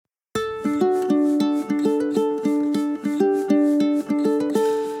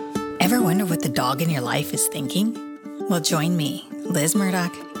dog in your life is thinking? Well, join me, Liz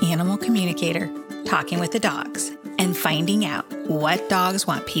Murdoch, animal communicator, talking with the dogs and finding out what dogs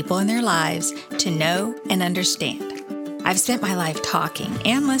want people in their lives to know and understand. I've spent my life talking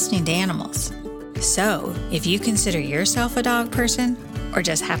and listening to animals. So if you consider yourself a dog person or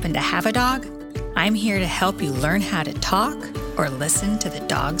just happen to have a dog, I'm here to help you learn how to talk or listen to the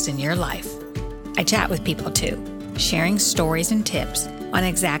dogs in your life. I chat with people too, sharing stories and tips on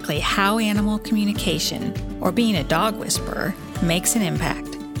exactly how animal communication or being a dog whisperer makes an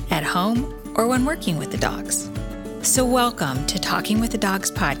impact at home or when working with the dogs. So welcome to Talking with the Dogs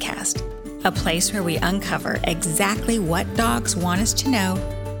podcast, a place where we uncover exactly what dogs want us to know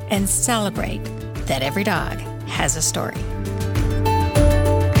and celebrate that every dog has a story.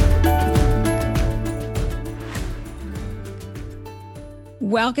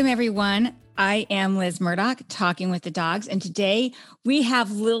 Welcome, everyone. I am Liz Murdoch, talking with the dogs. And today we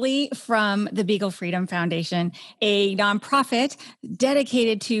have Lily from the Beagle Freedom Foundation, a nonprofit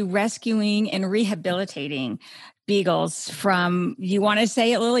dedicated to rescuing and rehabilitating beagles from, you want to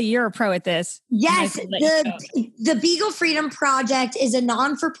say it, Lily? You're a pro at this. Yes, the Beagle Freedom Project is a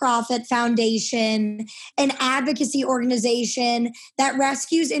non-for-profit foundation, an advocacy organization that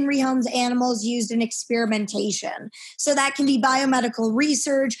rescues and rehomes animals used in experimentation. So that can be biomedical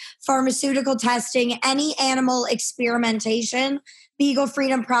research, pharmaceutical testing, any animal experimentation. Beagle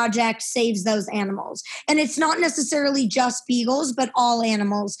Freedom Project saves those animals. And it's not necessarily just beagles, but all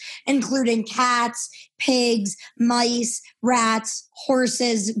animals, including cats, pigs, mice, rats,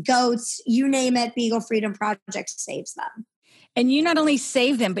 horses, goats, you name it, Beagle Freedom Project saves them. And you not only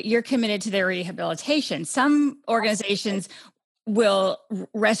save them, but you're committed to their rehabilitation. Some organizations will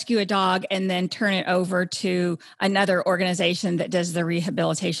rescue a dog and then turn it over to another organization that does the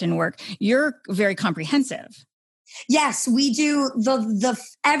rehabilitation work. You're very comprehensive. Yes, we do the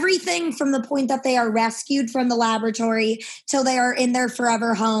everything from the point that they are rescued from the laboratory till they are in their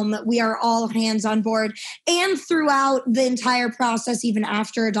forever home. We are all hands on board, and throughout the entire process, even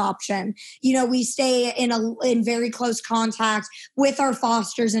after adoption. You know, we stay in very close contact with our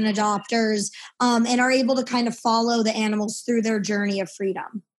fosters and adopters, and are able to kind of follow the animals through their journey of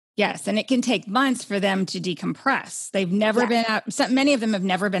freedom. Yes, and it can take months for them to decompress. They've never been out. Many of them have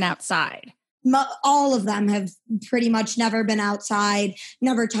never been outside. All of them have pretty much never been outside,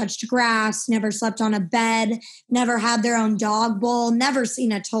 never touched grass, never slept on a bed, never had their own dog bowl, never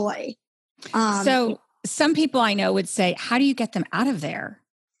seen a toy. So some people I know would say, how do you get them out of there?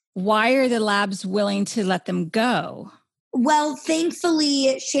 Why are the labs willing to let them go? Well,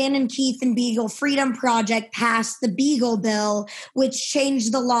 thankfully, Shannon Keith and Beagle Freedom Project passed the Beagle Bill, which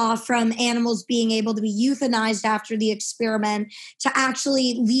changed the law from animals being able to be euthanized after the experiment to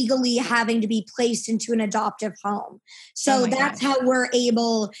actually legally having to be placed into an adoptive home. So that's how we're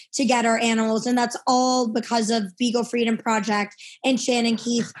able to get our animals. And that's all because of Beagle Freedom Project and Shannon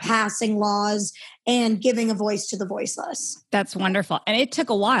Keith passing laws and giving a voice to the voiceless. That's wonderful. And it took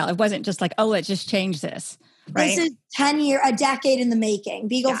a while. It wasn't just like, oh, let's just change this. Right? This is a decade in the making.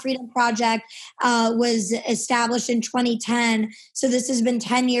 Beagle Freedom Project was established in 2010. So this has been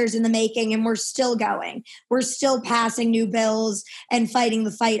 10 years in the making, and we're still going. We're still passing new bills and fighting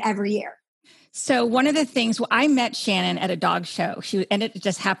the fight every year. So one of the things, I met Shannon at a dog show, and it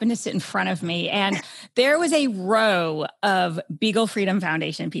just happened to sit in front of me. And there was a row of Beagle Freedom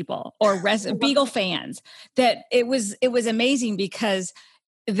Foundation people or Beagle fans that it was amazing because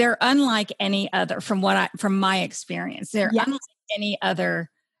they're unlike any other from my experience. They're unlike any other,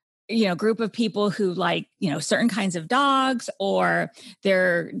 group of people who like, certain kinds of dogs, or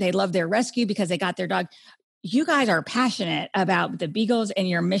they love their rescue because they got their dog. You guys are passionate about the beagles and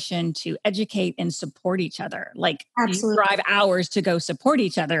your mission to educate and support each other. Like Absolutely. You drive hours to go support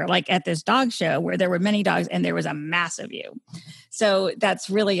each other, like at this dog show where there were many dogs and there was a mass of you. So that's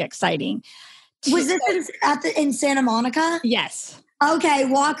really exciting. Was this in Santa Monica? Yes. Okay,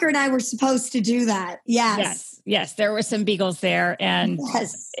 Walker and I were supposed to do that. Yes. There were some beagles there, and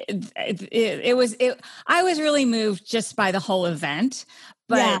it was. I was really moved just by the whole event,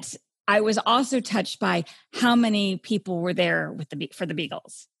 but I was also touched by how many people were there for the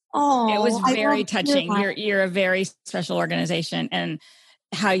beagles. Oh, it was very touching. You're a very special organization, and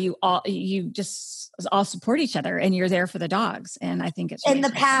how you just all support each other, and you're there for the dogs. And I think it's really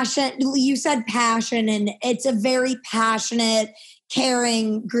the passion. You said passion, and it's a very passionate,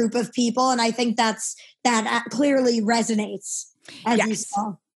 caring group of people, and I think that clearly resonates, as you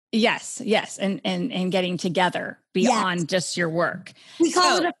saw. Yes, and getting together beyond just your work. We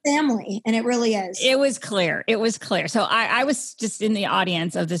call it a family, and it really is. It was clear. So I was just in the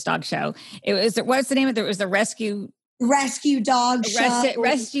audience of this dog show. It was, what's the name of it? It was the Rescue rescue dog show.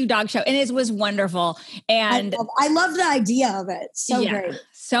 Rescue dog show. And it was wonderful. And I love the idea of it. So great.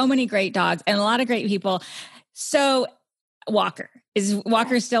 So many great dogs and a lot of great people. So is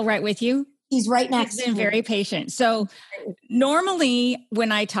Walker still right with you? He's right next to me. He's been very patient. So normally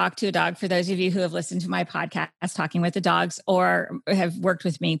when I talk to a dog, for those of you who have listened to my podcast, Talking with the Dogs, or have worked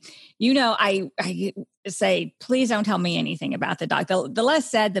with me, I say, please don't tell me anything about the dog. The less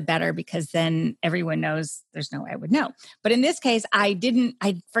said, the better, because then everyone knows there's no way I would know. But in this case, I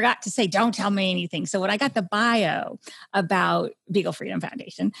forgot to say, don't tell me anything. So when I got the bio about Beagle Freedom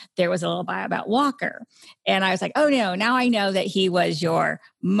Foundation, there was a little bio about Walker. And I was like, oh no, now I know that he was your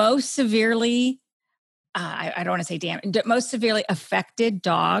most severely, I don't want to say most severely affected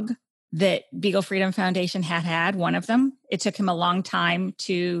dog that Beagle Freedom Foundation had, one of them. It took him a long time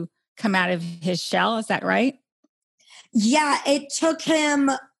to come out of his shell. Is that right? Yeah, it took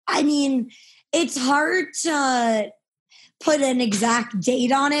him. I mean, it's hard to put an exact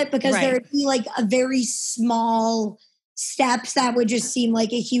date on it because there would be like a very small steps that would just seem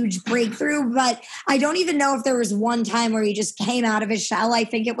like a huge breakthrough. But I don't even know if there was one time where he just came out of his shell. I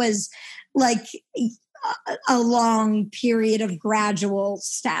think it was like a long period of gradual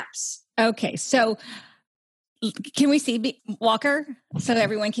steps. Okay. So can we see Walker so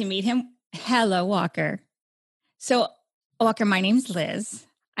everyone can meet him? Hello, Walker. So Walker, my name's Liz.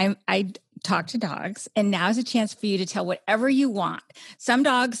 I talk to dogs, and now is a chance for you to tell whatever you want. Some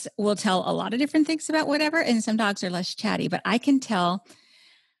dogs will tell a lot of different things about whatever, and some dogs are less chatty, but I can tell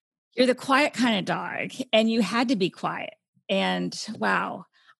you're the quiet kind of dog, and you had to be quiet. And wow,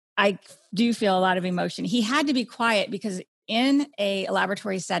 I do feel a lot of emotion. He had to be quiet because in a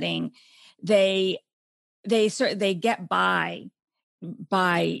laboratory setting, they get by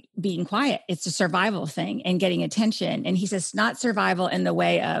being quiet. It's a survival thing and getting attention. And he says not survival in the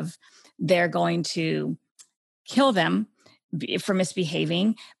way of they're going to kill them for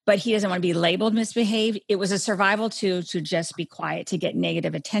misbehaving, but he doesn't want to be labeled misbehaved. It was a survival to just be quiet, to get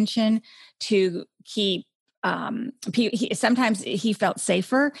negative attention, to keep, sometimes he felt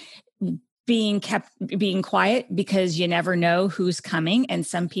safer being quiet because you never know who's coming. And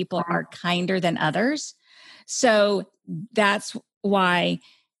some people are kinder than others. So that's why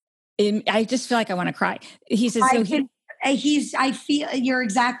I just feel like I want to cry. He says, I feel you're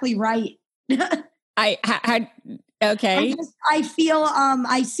exactly right. Okay. I feel,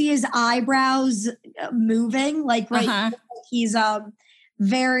 I see his eyebrows moving he's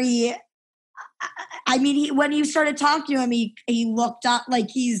very, I mean, when you started talking to him, he looked up like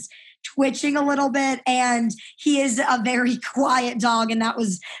he's twitching a little bit, and he is a very quiet dog. And that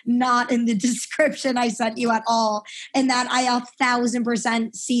was not in the description I sent you at all. And that I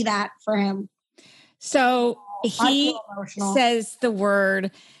 1,000% see that for him. So he says the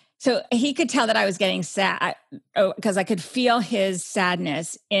word, so he could tell that I was getting sad because I could feel his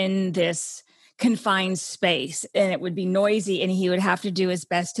sadness in this confined space, and it would be noisy, and he would have to do his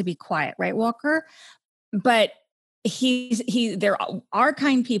best to be quiet. Right, Walker? But there are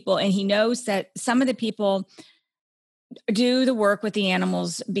kind people, and he knows that some of the people do the work with the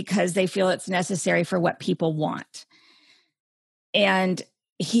animals because they feel it's necessary for what people want. And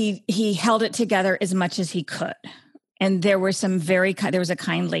he held it together as much as he could. And there were some there was a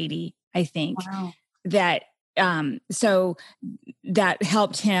kind lady, I think, that, so that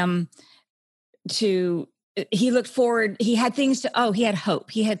helped him he looked forward. He had he had hope.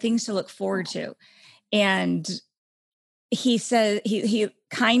 He had things to look forward to. And he said,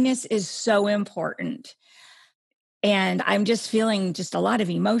 kindness is so important. And I'm just feeling just a lot of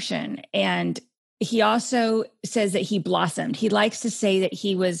emotion. And he also says that he blossomed. He likes to say that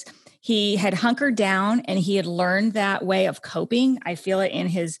he had hunkered down and he had learned that way of coping. I feel it in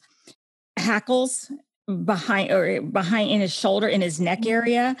his hackles behind in his shoulder, in his neck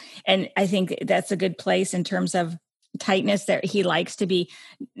area. And I think that's a good place in terms of tightness, that he likes to be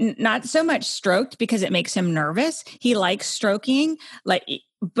not so much stroked because it makes him nervous. He likes stroking,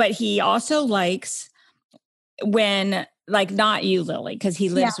 but he also likes when, not you, Lily, because he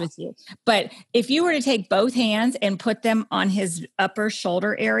lives with you. But if you were to take both hands and put them on his upper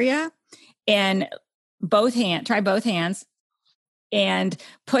shoulder area, and try both hands and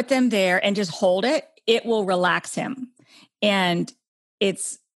put them there and just hold it, it will relax him. And and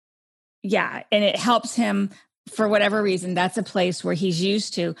it helps him. For whatever reason, that's a place where he's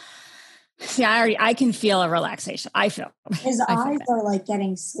used to. See, I can feel a relaxation. I feel his eyes are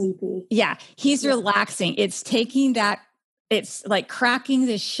getting sleepy. Yeah, he's relaxing. It's taking that. It's like cracking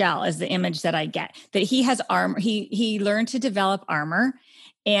the shell is the image that I get. That he has armor. He learned to develop armor,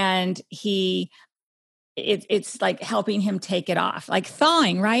 and it's like helping him take it off, like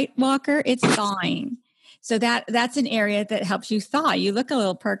thawing. Right, Walker? It's thawing. So that's an area that helps you thaw. You look a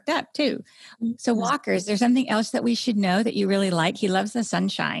little perked up too. So Walker, is there something else that we should know that you really like? He loves the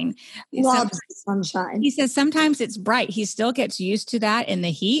sunshine. Loves the sunshine. He says sometimes it's bright. He still gets used to that, and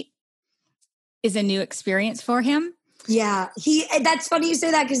the heat is a new experience for him. Yeah, that's funny you say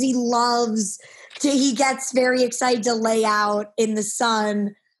that, because he gets very excited to lay out in the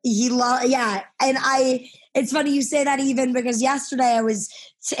sun. It's funny you say that, even because yesterday I was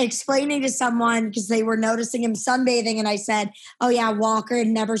explaining to someone, because they were noticing him sunbathing, and I said, oh yeah, Walker had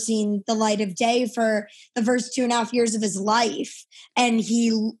never seen the light of day for the first 2.5 years of his life. And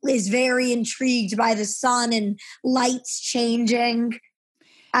he is very intrigued by the sun and lights changing.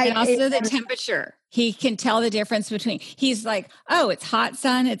 And also the temperature. He can tell the difference between, he's like, oh, it's hot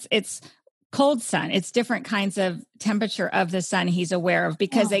sun, it's cold sun. It's different kinds of temperature of the sun he's aware of,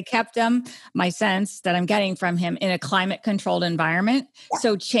 because they kept him, my sense that I'm getting from him, in a climate controlled environment. Yeah.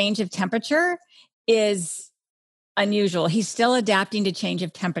 So change of temperature is unusual. He's still adapting to change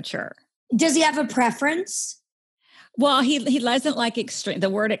of temperature. Does he have a preference? Well, he doesn't like extreme, the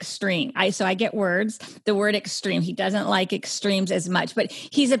word extreme. I get words, the word extreme. He doesn't like extremes as much, but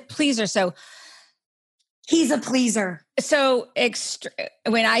he's a pleaser. So he's a pleaser. So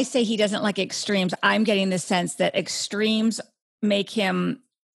when I say he doesn't like extremes, I'm getting the sense that extremes make him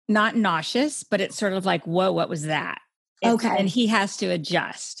not nauseous, but it's sort of like, whoa, what was that? Okay. And he has to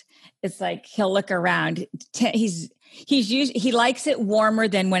adjust. It's like, he'll look around. He likes it warmer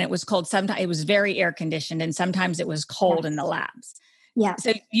than when it was cold. Sometimes it was very air conditioned, and sometimes it was cold in the labs. Yeah.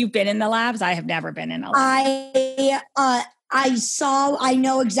 So you've been in the labs? I have never been in a lab. I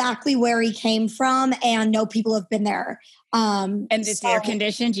know exactly where he came from, and know people have been there. And it's air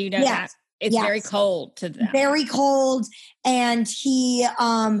conditioned. You know that it's very cold to them. Very cold. And he,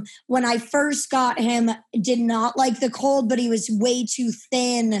 when I first got him, did not like the cold, but he was way too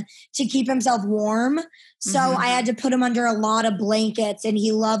thin to keep himself warm. So I had to put him under a lot of blankets, and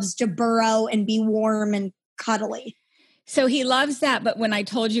he loves to burrow and be warm and cuddly. So he loves that. But when I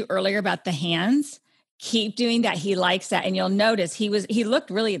told you earlier about the hands, keep doing that. He likes that. And you'll notice he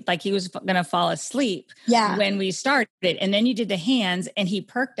looked really like he was going to fall asleep when we started. And then you did the hands, and he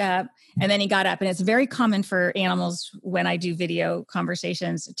perked up, and then he got up. And it's very common for animals, when I do video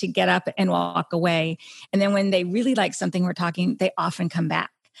conversations, to get up and walk away. And then when they really like something we're talking, they often come back.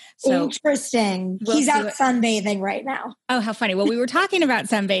 So interesting. He's out sunbathing right now. Oh, how funny. Well, we were talking about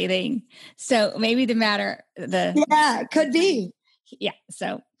sunbathing. So maybe it could be. Yeah.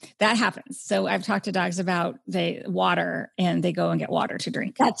 So that happens. So I've talked to dogs about the water, and they go and get water to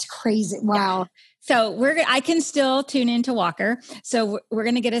drink. That's crazy. Wow. Yeah. So I can still tune into Walker. So we're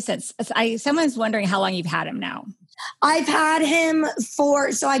going to get a sense. Someone's wondering how long you've had him now. I've had him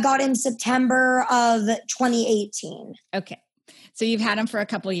so I got him September of 2018. Okay. So you've had him for a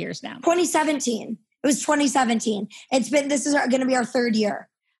couple of years now. 2017. It was 2017. This is going to be our third year.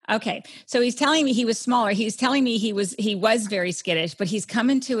 Okay. So he's telling me he was smaller. He's telling me he was very skittish, but he's come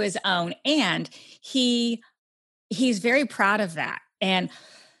into his own, and he's very proud of that. And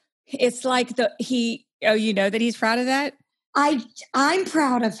it's like you know that he's proud of that? I'm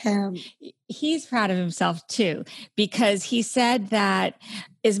proud of him. He's proud of himself too, because he said that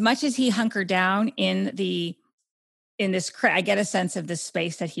as much as he hunkered down in this, I get a sense of the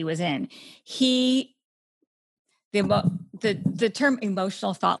space that he was in. The term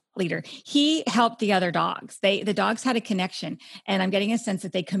emotional thought leader, he helped the other dogs. The dogs had a connection, and I'm getting a sense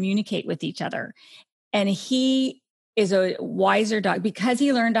that they communicate with each other. And he is a wiser dog because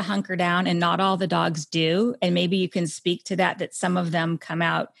he learned to hunker down, and not all the dogs do. And maybe you can speak to that some of them come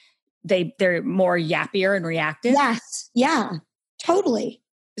out, they're more yappier and reactive. Yes. Yeah, totally.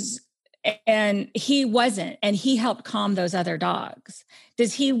 And he wasn't, and he helped calm those other dogs.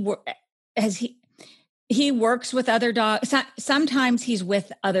 He works with other dogs. Sometimes he's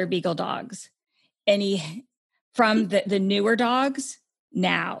with other beagle dogs, and from the newer dogs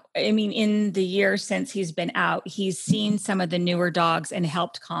now, I mean, in the year since he's been out, he's seen some of the newer dogs and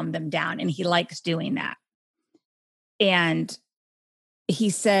helped calm them down. And he likes doing that. And he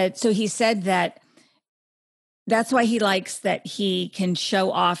said that that's why he likes that he can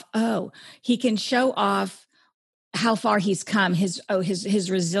show off. He can show off how far he's come, his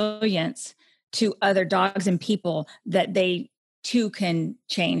resilience to other dogs and people, that they too can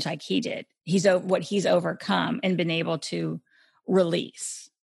change like he did. What he's overcome and been able to release,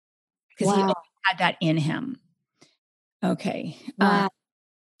 because he had that in him. Okay. Wow.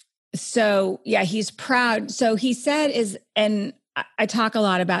 So yeah, he's proud. So he said and I talk a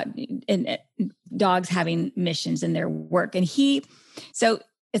lot about dogs having missions in their work. And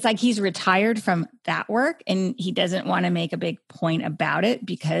it's like he's retired from that work and he doesn't want to make a big point about it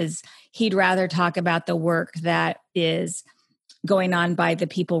because he'd rather talk about the work that is going on by the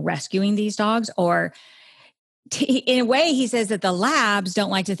people rescuing these dogs. Or in a way, he says that the labs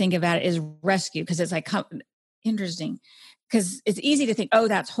don't like to think about it as rescue because it's like interesting because it's easy to think, oh,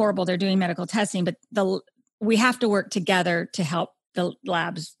 that's horrible. They're doing medical testing, but we have to work together to help the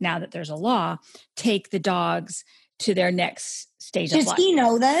labs, now that there's a law, take the dogs to their next stage of life. Does he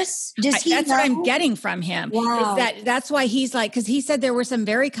know this? That's what I'm getting from him. Wow. That's why he's like, because he said there were some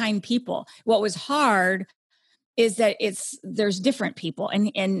very kind people. What was hard is that there's different people,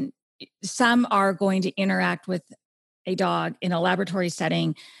 and some are going to interact with a dog in a laboratory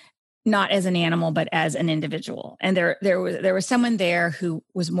setting, not as an animal, but as an individual. And there was someone there who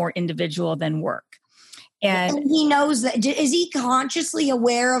was more individual than work. And he knows that. Is he consciously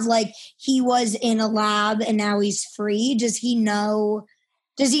aware of like he was in a lab and now he's free? Does he know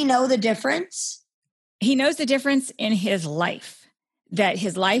the difference? He knows the difference in his life, that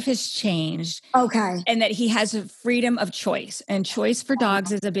his life has changed. Okay. And that he has a freedom of choice, and choice for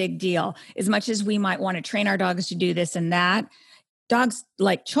dogs is a big deal. As much as we might want to train our dogs to do this and that, dogs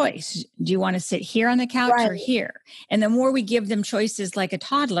like choice. Do you want to sit here on the couch or here? And the more we give them choices like a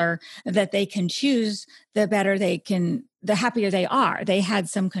toddler that they can choose, the happier they are. They had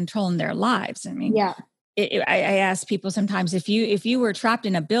some control in their lives. I mean, yeah. I ask people sometimes, if you were trapped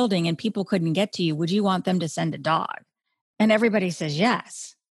in a building and people couldn't get to you, would you want them to send a dog? And everybody says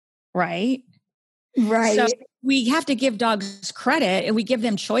yes. Right. Right. So we have to give dogs credit, and we give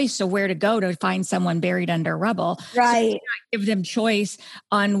them choice of where to go to find someone buried under rubble. Right. So give them choice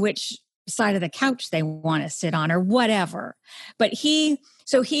on which side of the couch they want to sit on or whatever. But he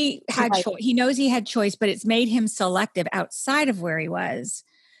had choice. He knows he had choice, but it's made him selective outside of where he was,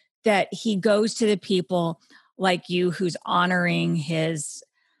 that he goes to the people like you who's honoring his,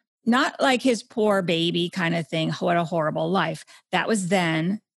 not like his poor baby kind of thing. What a horrible life. That was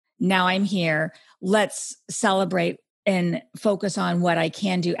then. Now I'm here. Let's celebrate and focus on what I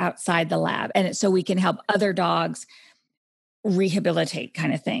can do outside the lab. And so we can help other dogs rehabilitate,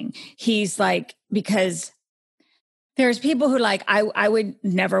 kind of thing. He's like, because there's people who like, I would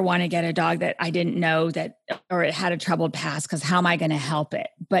never want to get a dog that I didn't know that, or it had a troubled past, because how am I going to help it?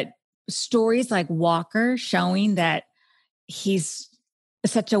 But stories like Walker showing that he's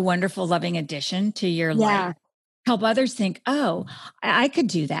such a wonderful, loving addition to your life, help others think, oh, I could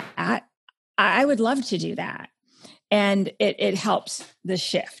do that. I would love to do that. And it helps the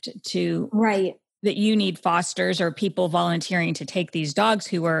shift to that you need fosters or people volunteering to take these dogs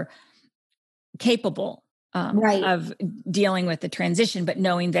who are capable of dealing with the transition, but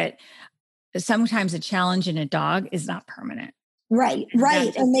knowing that sometimes a challenge in a dog is not permanent. Right.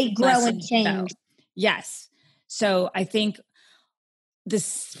 And they grow and change. So, yes. So I think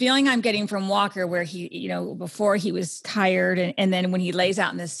this feeling I'm getting from Walker, where he, before he was tired, and then when he lays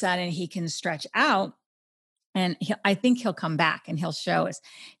out in the sun and he can stretch out, and I think he'll come back and he'll show us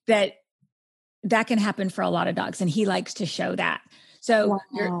that can happen for a lot of dogs. And he likes to show that. So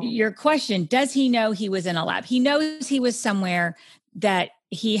your question, does he know he was in a lab? He knows he was somewhere that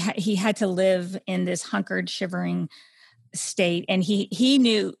he had to live in this hunkered, shivering state. And he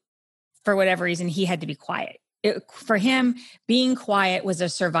knew for whatever reason, he had to be quiet. For him, being quiet was a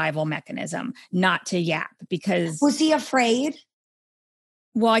survival mechanism, not to yap. Because was he afraid?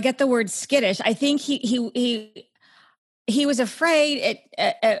 Well, I get the word skittish. I think he was afraid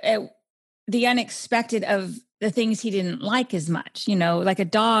at the unexpected of the things he didn't like as much. Like a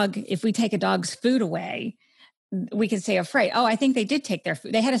dog. If we take a dog's food away, we could say afraid. Oh, I think they did take their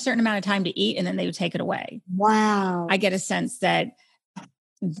food. They had a certain amount of time to eat, and then they would take it away. Wow. I get a sense that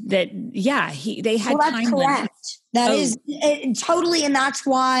they had time correct. limits. That is totally. And that's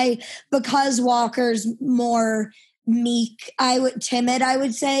why, because Walker's more meek, timid, I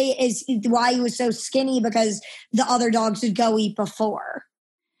would say, is why he was so skinny, because the other dogs would go eat before.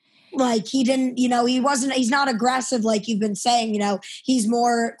 Like he didn't, he's not aggressive like you've been saying, he's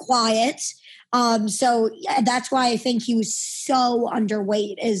more quiet. So that's why I think he was so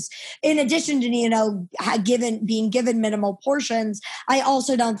underweight, is in addition to, being given minimal portions, I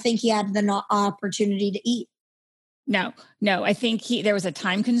also don't think he had the opportunity to eat. No, I think there was a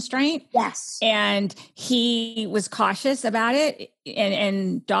time constraint. Yes. And he was cautious about it.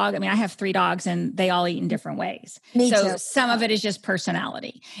 And dog, I mean, I have 3 dogs and they all eat in different ways. Me too. Some of it is just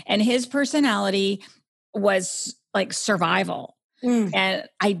personality. And his personality was like survival. And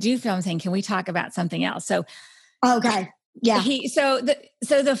I do feel I'm saying, can we talk about something else? So, okay. Yeah. So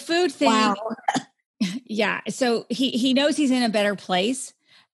the food thing. Wow. Yeah. So he knows he's in a better place,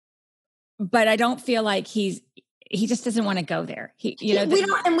 but I don't feel like he's he just doesn't want to go there. We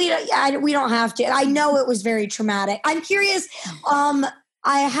don't have to. I know it was very traumatic. I'm curious.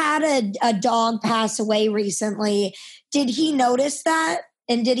 I had a dog pass away recently. Did he notice that?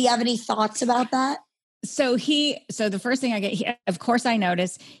 And did he have any thoughts about that? So the first thing I get, of course I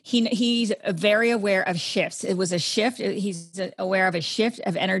noticed he's very aware of shifts. It was a shift. He's aware of a shift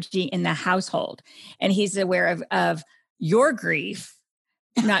of energy in the household, and he's aware of your grief,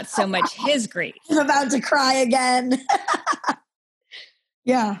 not so much his grief. I'm about to cry again.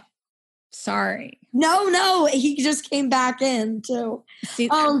 Yeah. Sorry. No, he just came back in too. See,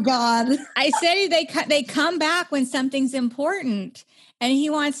 oh God. I said they come back when something's important, and he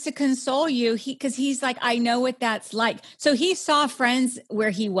wants to console you. Because he's like, I know what that's like. So he saw friends where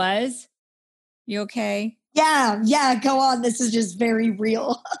he was. You okay? Yeah. Go on. This is just very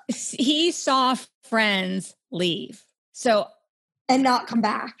real. He saw friends leave. So and not come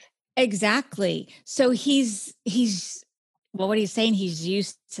back. Exactly. So he's what he's saying, he's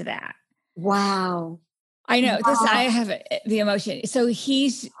used to that. Wow. I know this. I have the emotion. So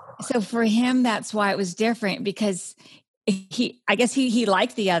for him, that's why it was different, because I guess he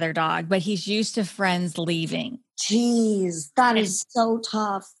liked the other dog, but he's used to friends leaving. Jeez, that is so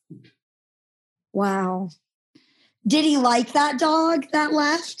tough. Wow. Did he like that dog that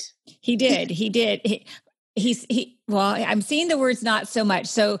left? He did. Well, I'm seeing the words not so much.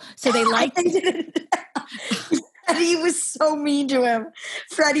 So they like. He was so mean to him.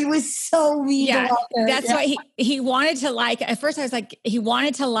 Freddie was so mean to Walker. That's why he wanted to like. At first, I was like, he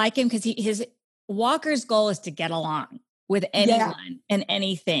wanted to like him because his Walker's goal is to get along with anyone and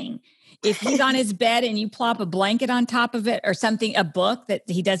anything. If he's on his bed and you plop a blanket on top of it or something, a book that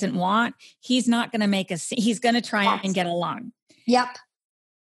he doesn't want, he's not going to make he's going to try and get along. Yep.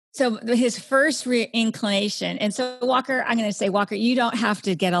 So his first inclination, and so Walker, I'm going to say, Walker, you don't have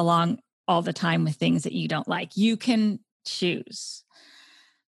to get along all the time with things that you don't like. You can choose.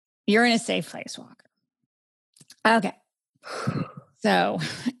 You're in a safe place, Walker. Okay. So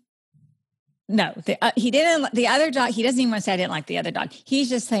no, he didn't. The other dog, he doesn't even want to say I didn't like the other dog. He's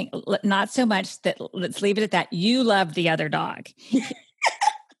just saying, not so much that, let's leave it at that. You love the other dog.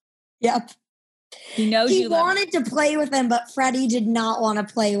 Yep. He knows he wanted to play with him, but Freddie did not want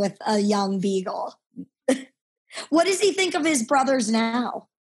to play with a young beagle. What does he think of his brothers now?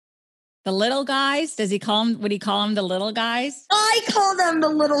 The little guys? Would he call them the little guys? I call them the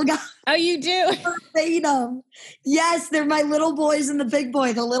little guys. Oh, you do? Verbatim. Yes, they're my little boys and the big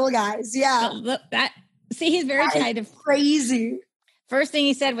boy, the little guys. Yeah. He's very kind of crazy. First thing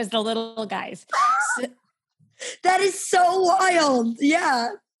he said was the little guys. That is so wild. Yeah.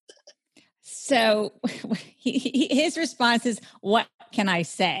 So his response is, what can I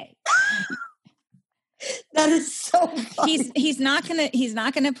say? That is so funny. He's not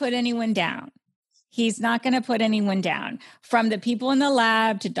gonna put anyone down. He's not gonna put anyone down. From the people in the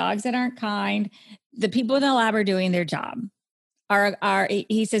lab to dogs that aren't kind, the people in the lab are doing their job.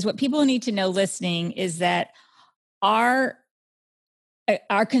 He says what people need to know listening is that our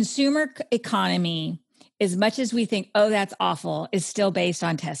consumer economy, as much as we think, oh, that's awful, is still based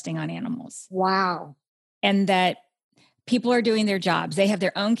on testing on animals. Wow. And that people are doing their jobs. They have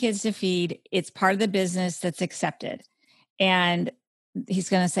their own kids to feed. It's part of the business that's accepted. And he's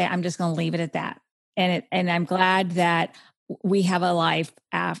going to say, I'm just going to leave it at that. And I'm glad that we have a life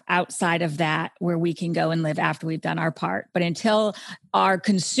outside of that where we can go and live after we've done our part. But until our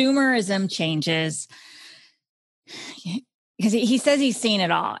consumerism changes, because he says he's seen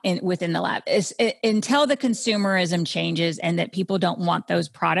it all within the lab, until the consumerism changes and that people don't want those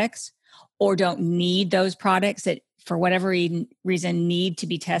products or don't need those products that for whatever reason need to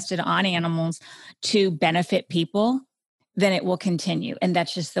be tested on animals to benefit people, then it will continue. And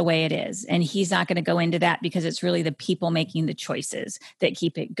that's just the way it is. And he's not going to go into that because it's really the people making the choices that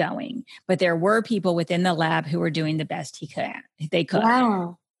keep it going. But there were people within the lab who were doing the best they could.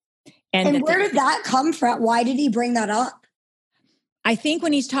 Wow. And where did that come from? Why did he bring that up? I think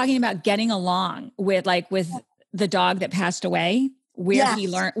when he's talking about getting along with the dog that passed away,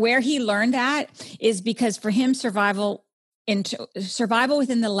 where he learned that is because for him, survival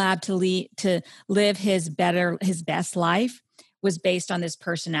within the lab to live his best life was based on this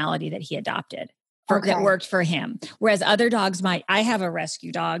personality that he adopted that worked for him. Whereas other dogs I have a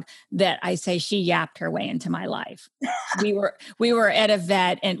rescue dog that I say she yapped her way into my life. We were at a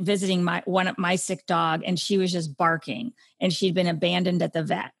vet and visiting my sick dog, and she was just barking, and she'd been abandoned at the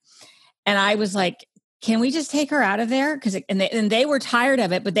vet. And I was like, can we just take her out of there? And they were tired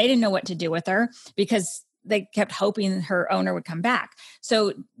of it, but they didn't know what to do with her because they kept hoping her owner would come back.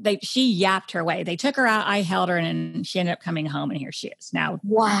 So she yapped her way. They took her out. I held her, and she ended up coming home, and here she is now.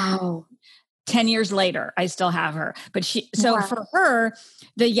 Wow. 10 years later, I still have her. But Wow. For her,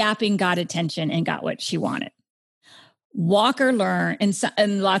 the yapping got attention and got what she wanted. Walker learned,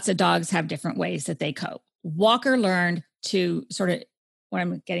 and lots of dogs have different ways that they cope. Walker learned to sort of,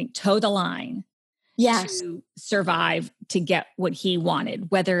 toe the line. Yes. To survive, to get what he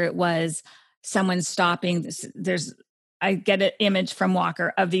wanted, whether it was someone stopping. I get an image from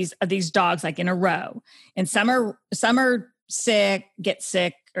Walker of these dogs like in a row, and some are sick, get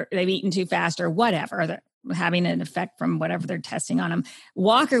sick, or they've eaten too fast or whatever. They're having an effect from whatever they're testing on them.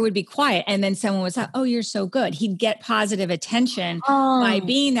 Walker would be quiet, and then someone would say, "Oh, you're so good." He'd get positive attention by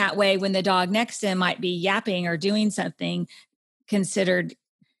being that way when the dog next to him might be yapping or doing something considered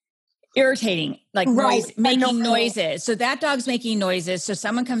irritating, like noise, making noises. So that dog's making noises. So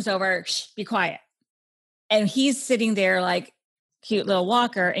someone comes over, shh, be quiet. And he's sitting there like cute little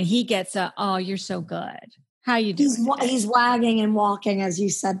Walker, and he gets "Oh, you're so good. How you doing?" He's wagging and walking as you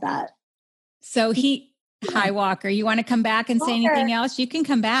said that. So hi, Walker. You want to come back and say anything else? You can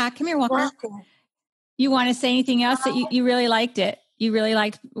come back. Come here, Walker. You want to say anything else that you really liked it? You really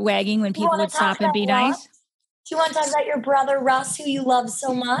liked wagging when people would stop and be nice? Do you want to talk about your brother, Russ, who you love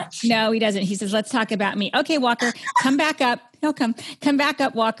so much? No, he doesn't. He says, "Let's talk about me." Okay, Walker, come back up. He'll come back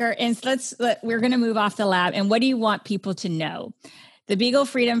up, Walker. And we're going to move off the lab. And what do you want people to know? The Beagle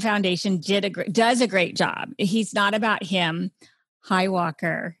Freedom Foundation does a great job. He's not about him. Hi,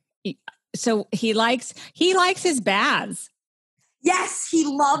 Walker. So he likes his baths. Yes, he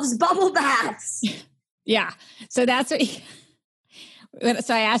loves bubble baths. Yeah. So that's what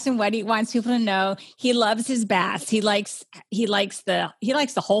so I asked him what he wants people to know. He loves his baths. He likes the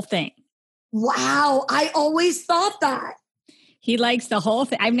whole thing. Wow. I always thought that. He likes the whole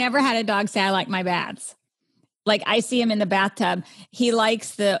thing. I've never had a dog say, "I like my baths." Like, I see him in the bathtub. He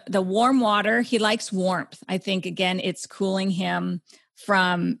likes the warm water. He likes warmth. I think, again, it's cooling him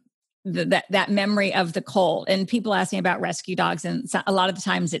from that memory of the cold. And people ask me about rescue dogs, and a lot of the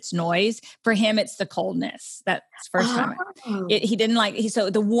times it's noise. For him, it's the coldness. That's first time. He didn't like. So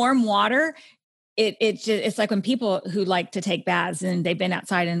the warm water. It's like when people who like to take baths and they've been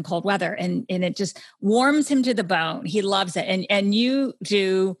outside in cold weather, and it just warms him to the bone. He loves it, and you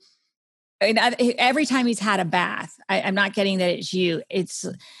do. Every time he's had a bath, I'm not getting that it's you. It's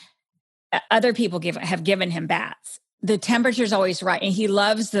other people have given him baths. The temperature's always right. And he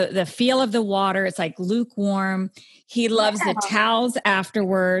loves the feel of the water. It's like lukewarm. He loves the towels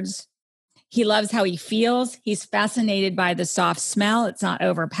afterwards. He loves how he feels. He's fascinated by the soft smell. It's not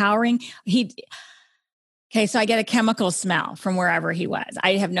overpowering. So I get a chemical smell from wherever he was.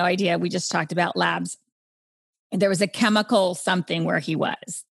 I have no idea. We just talked about labs. There was a chemical something where he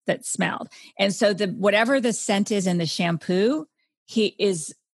was that smelled. And so whatever the scent is in the shampoo, he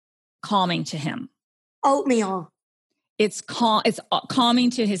is calming to him. Oatmeal. It's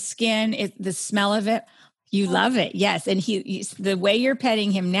calming to his skin. The smell of it. You love it. Yes. And the way you're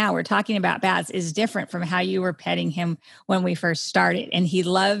petting him now, we're talking about baths, is different from how you were petting him when we first started. And he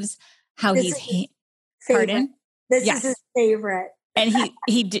loves how pardon? This is his favorite. And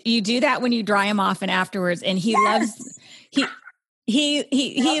you do that when you dry him off and afterwards. And he loves,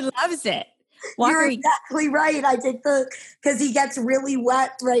 he loves it. Walker, you're exactly right. I take because he gets really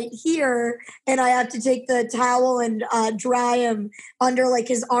wet right here, and I have to take the towel and dry him under like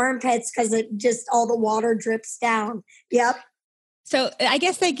his armpits because it just all the water drips down. Yep. So I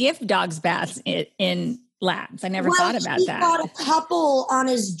guess they give dogs baths in labs. I never thought about that. He got a couple on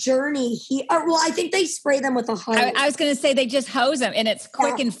his journey. I think they spray them with a hose. I was going to say they just hose them, and it's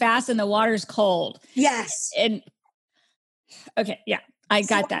quick and fast, and the water's cold. Yes. And okay, yeah. I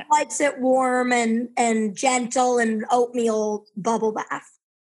got that. He likes it warm and gentle and oatmeal bubble bath.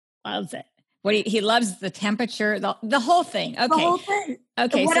 Loves it. He loves the temperature, the whole thing. Okay. The whole thing.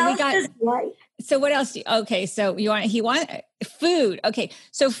 Okay. What else does he like? So what else? So he want food. Okay.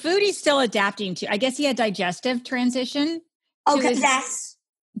 So food he's still adapting to. I guess he had digestive transition. Yes.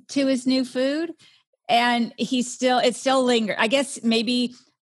 To his new food. And it still lingers. I guess maybe,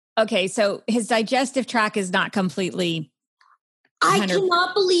 okay. So his digestive tract is not completely. I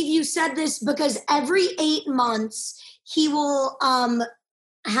cannot believe you said this, because every 8 months he will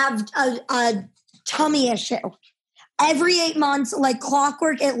have a tummy issue. Every 8 months, like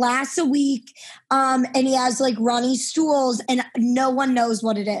clockwork, it lasts a week, and he has like runny stools, and no one knows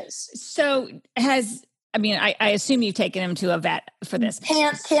what it is. So I assume you've taken him to a vet for this.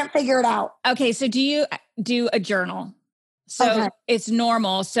 Can't figure it out. Okay, so do you do a journal? So It's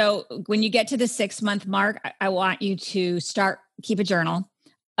normal. So when you get to the 6-month mark, I want you to keep a journal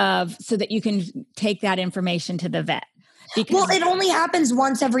so that you can take that information to the vet. Well, it only happens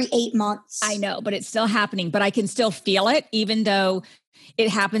once every 8 months. I know, but it's still happening, but I can still feel it. Even though it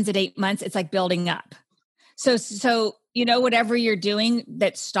happens at 8 months, it's like building up. So, whatever you're doing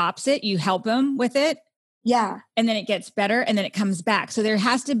that stops it, you help them with it. Yeah. And then it gets better and then it comes back. So there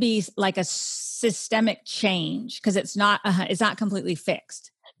has to be like a systemic change because it's not completely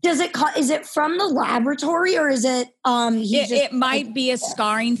fixed. Is it from the laboratory or is it, it might be a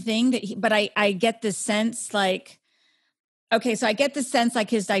scarring thing but I get the sense like, okay, so I get the sense like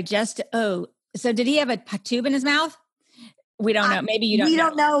his so did he have a tube in his mouth? We don't know. Maybe you don't know. We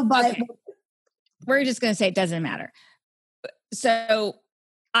don't know, but okay. We're just going to say it doesn't matter. So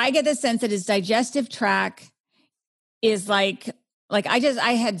I get the sense that his digestive tract is like I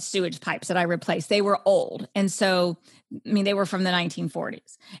had sewage pipes that I replaced. They were old. And so, they were from the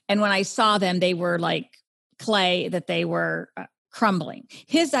 1940s. And when I saw them, they were like clay that they were crumbling.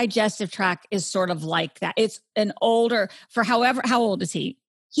 His digestive tract is sort of like that. It's an older, how old is he?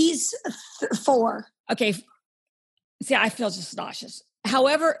 He's 4. Okay. See, I feel just nauseous.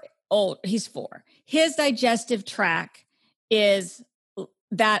 However old, he's 4. His digestive tract is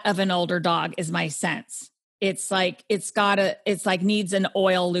that of an older dog is my sense. It's like, needs an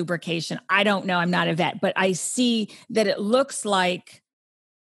oil lubrication. I don't know. I'm not a vet, but I see that it looks like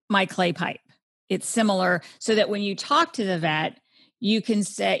my clay pipe. It's similar so that when you talk to the vet, you can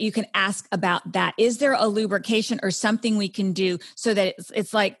ask about that. Is there a lubrication or something we can do so that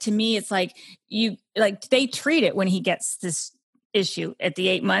it's like, to me, it's like they treat it when he gets this issue at the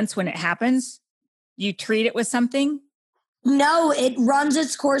 8 months when it happens, you treat it with something. No, it runs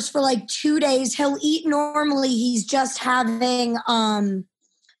its course for like 2 days. He'll eat normally. He's just having,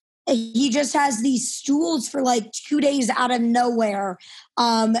 he just has these stools for like 2 days out of nowhere.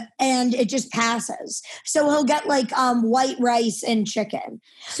 And it just passes. So he'll get like white rice and chicken.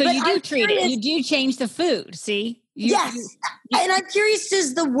 So but you do treat it. You do change the food. See? Yes. And I'm curious,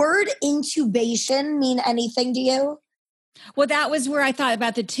 does the word intubation mean anything to you? Well, that was where I thought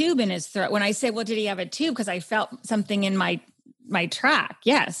about the tube in his throat. When I said, well, did he have a tube? Because I felt something in my tract.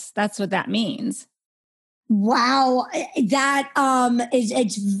 Yes, that's what that means. Wow. That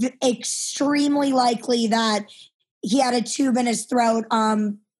it's extremely likely that he had a tube in his throat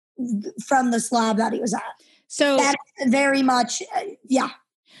from the lab that he was at. So that's very much, yeah.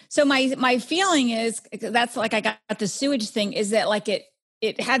 So my feeling is that's like I got the sewage thing is that like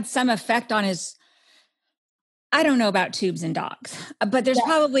it had some effect on his. I don't know about tubes in dogs, but there's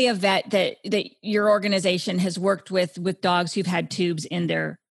probably a vet that your organization has worked with dogs who've had tubes in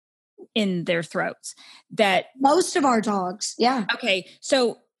their throats. That most of our dogs, yeah. Okay,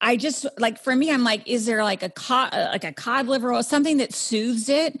 so I just like for me, I'm like, is there like a cod liver or something that soothes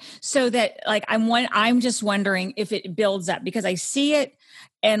it so that like I'm just wondering if it builds up because I see it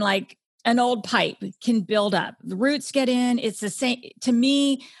and like an old pipe can build up. The roots get in. It's the same to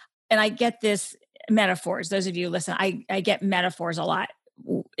me, and I get this. Metaphors. Those of you who listen, I get metaphors a lot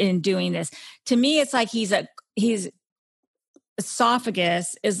in doing this. To me, it's like his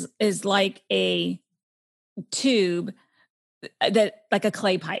esophagus is like a tube that like a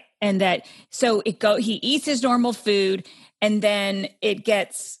clay pipe, and that so he eats his normal food, and then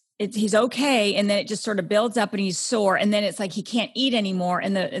he's okay, and then it just sort of builds up, and he's sore, and then it's like he can't eat anymore,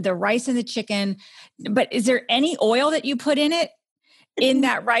 and the rice and the chicken. But is there any oil that you put in it? In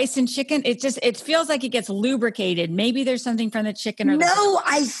that rice and chicken, it feels like it gets lubricated. Maybe there's something from the chicken or no,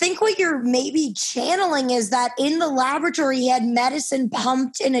 I think what you're maybe channeling is that in the laboratory he had medicine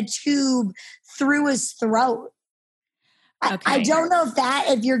pumped in a tube through his throat. Okay. I don't know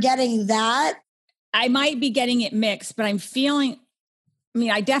if you're getting that. I might be getting it mixed, but I'm feeling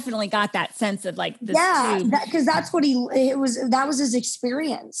I definitely got that sense of like the tube. Because that's what that was his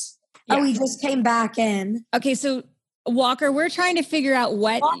experience. Yeah. Oh, he just came back in. Okay, so Walker, we're trying to figure out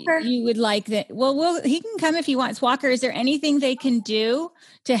what you would like that. Well, he can come if he wants. Walker, is there anything they can do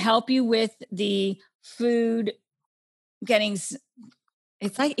to help you with the food getting?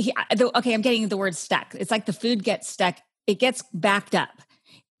 It's like, I'm getting the word stuck. It's like the food gets stuck. It gets backed up.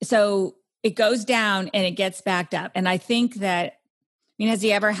 So it goes down and it gets backed up. And I think that, has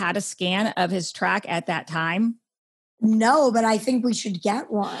he ever had a scan of his tract at that time? No, but I think we should get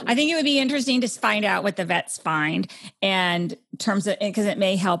one. I think it would be interesting to find out what the vets find and in terms of, because it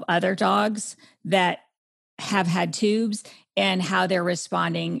may help other dogs that have had tubes and how they're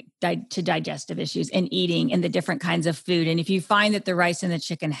responding to digestive issues and eating and the different kinds of food. And if you find that the rice and the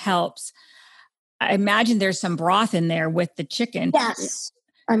chicken helps, I imagine there's some broth in there with the chicken. Yes,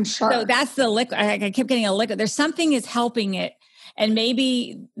 I'm sure. So that's the liquid. I kept getting a liquid. There's something is helping it. And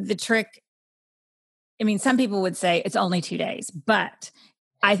maybe the trick, some people would say it's only 2 days, but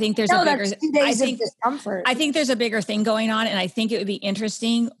I think there's No, a bigger, that's 2 days of discomfort. I think there's a bigger thing going on. And I think it would be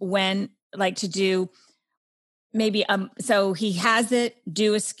interesting when like to do maybe, so he has it,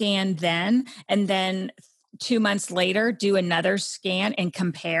 do a scan then, and then 2 months later, do another scan and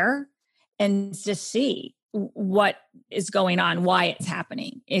compare and just see what is going on, why it's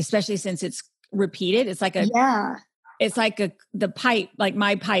happening, especially since it's repeated. It's like the pipe, like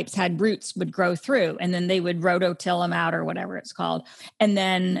my pipes had roots would grow through and then they would rototill them out or whatever it's called. And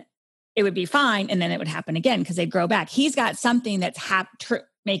then it would be fine. And then it would happen again because they'd grow back. He's got something that's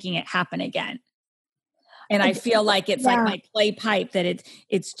making it happen again. And I feel like it's like my clay pipe that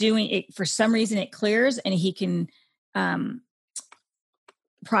it's doing it for some reason. It clears and he can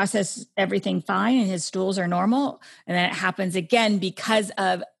process everything fine and his stools are normal. And then it happens again because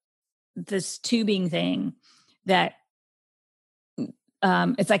of this tubing thing that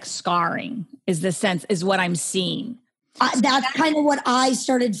it's like scarring is what I'm seeing. That's kind of what I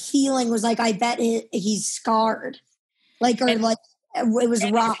started feeling was like, I bet he's scarred. It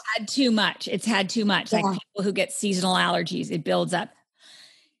was rough. It's had too much. Like people who get seasonal allergies, it builds up.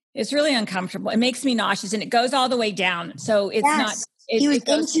 It's really uncomfortable. It makes me nauseous and it goes all the way down. So it's not. He was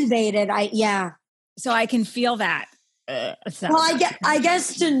intubated. So I can feel that. Well, I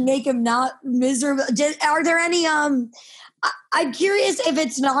guess to make him not miserable. Are there any? I'm curious if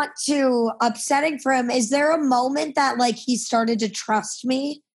it's not too upsetting for him. Is there a moment that like he started to trust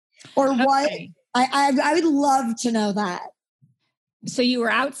me, or what? I would love to know that. So you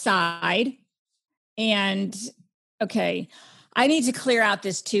were outside and okay, I need to clear out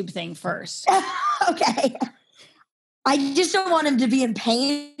this tube thing first. Okay. I just don't want him to be in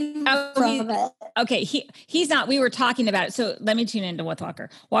pain from it. Okay. He's not, we were talking about it. So let me tune into with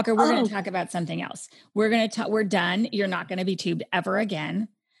Walker. Walker, we're going to talk about something else. We're done. You're not going to be tubed ever again.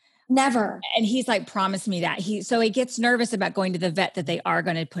 Never. And he's like, promise me that. So he gets nervous about going to the vet that they are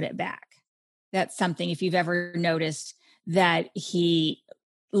going to put it back. That's something, if you've ever noticed, that he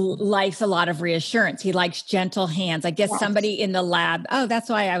likes a lot of reassurance. He likes gentle hands. I guess somebody in the lab, that's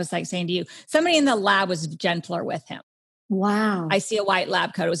why I was like saying to you, somebody in the lab was gentler with him. Wow. I see a white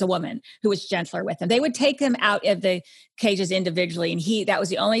lab coat. It was a woman who was gentler with him. They would take him out of the cages individually. And that was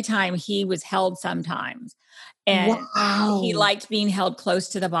the only time he was held sometimes. And he liked being held close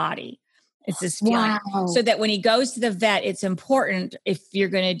to the body. It's this feeling. So that when he goes to the vet, it's important if you're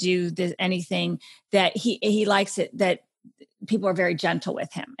going to do anything that he likes it, that people are very gentle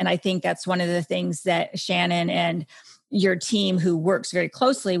with him. And I think that's one of the things that Shannon and your team who works very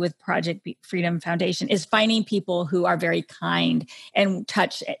closely with Project Freedom Foundation is finding people who are very kind and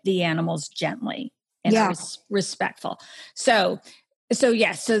touch the animals gently and are respectful. So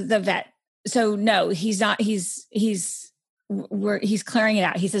the vet, so no, he's not, he's clearing it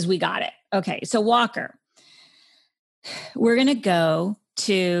out. He says, we got it. Okay. So Walker, we're going to go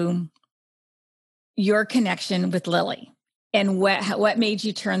to your connection with Lily. And what made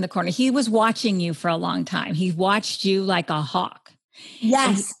you turn the corner? He was watching you for a long time. He watched you like a hawk.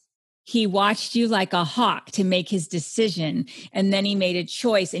 Yes. He watched you like a hawk to make his decision. And then he made a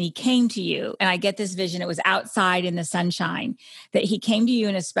choice and he came to you. And I get this vision. It was outside in the sunshine that he came to you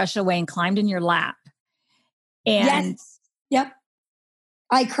in a special way and climbed in your lap. And yep.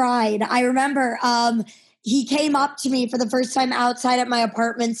 I cried. I remember, he came up to me for the first time outside at my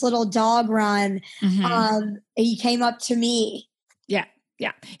apartment's little dog run. Mm-hmm. He came up to me. Yeah.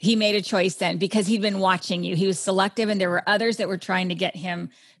 Yeah. He made a choice then because he'd been watching you. He was selective and there were others that were trying to get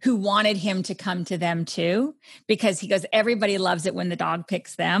him who wanted him to come to them too, because he goes, everybody loves it when the dog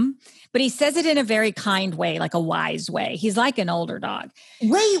picks them, but he says it in a very kind way, like a wise way. He's like an older dog.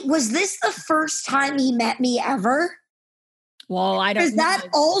 Wait, was this the first time he met me ever? Well, I don't know. Is that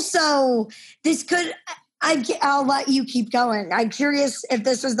also, this could... I'll let you keep going. I'm curious if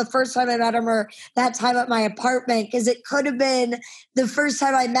this was the first time I met him or that time at my apartment, because it could have been the first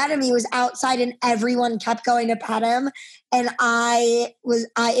time I met him. He was outside and everyone kept going to pet him. And it was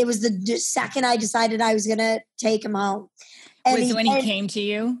the second I decided I was going to take him home. And he came to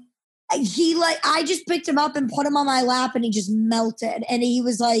you? I just picked him up and put him on my lap and he just melted. And he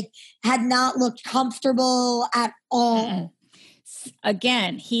was like, had not looked comfortable at all. Mm-mm.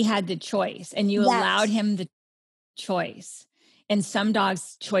 Again, he had the choice and you allowed him the choice. And some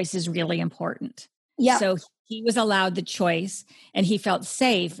dogs' choice is really important. Yeah. So he was allowed the choice and he felt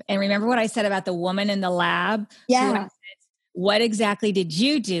safe. And remember what I said about the woman in the lab? Yeah. What exactly did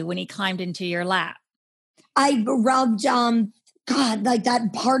you do when he climbed into your lap? I rubbed, like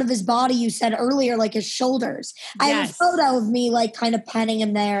that part of his body you said earlier, like his shoulders. Yes. I have a photo of me like kind of petting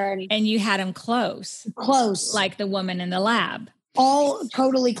him there. And you had him close. Close. Like the woman in the lab. All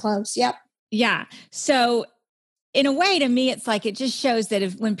totally close. Yep. Yeah. So in a way, to me, it's like, it just shows that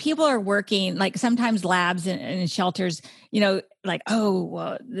when people are working, like sometimes labs and shelters, like, oh,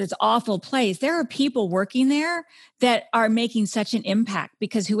 well, this awful place. There are people working there that are making such an impact,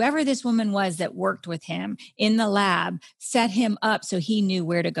 because whoever this woman was that worked with him in the lab set him up so he knew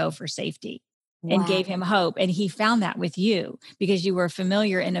where to go for safety and gave him hope. And he found that with you because you were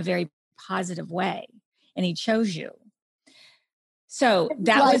familiar in a very positive way, and he chose you. So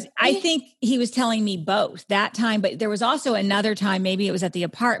that was, I think he was telling me both that time, but there was also another time, maybe it was at the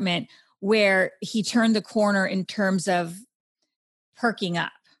apartment, where he turned the corner in terms of perking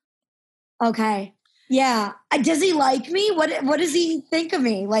up. Okay. Yeah. Does he like me? What does he think of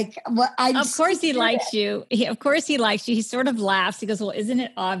me? Like, what? Of course he likes you. Of course he likes you. He sort of laughs. He goes, well, isn't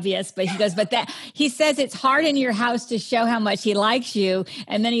it obvious? But he goes, he says it's hard in your house to show how much he likes you.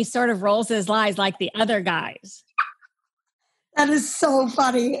 And then he sort of rolls his eyes like the other guys. That is so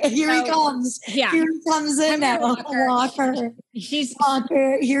funny. Here he comes. Yeah. Here he comes in now. Walker. Walker.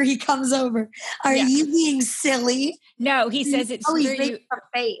 Here he comes over. Are you being silly? No, he says it's he's making a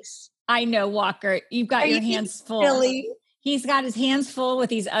face. I know, Walker. You've got your hands full. Silly? He's got his hands full with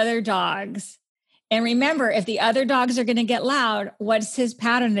these other dogs. And remember, if the other dogs are going to get loud, what's his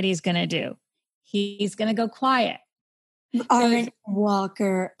pattern that he's going to do? He's going to go quiet. All right,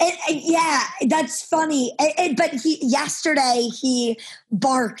 Walker. Yeah, that's funny. But yesterday he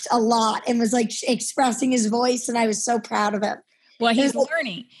barked a lot and was like expressing his voice, and I was so proud of him. Well, he's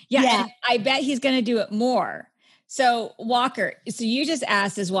learning. Yeah. And I bet he's going to do it more. So Walker, you just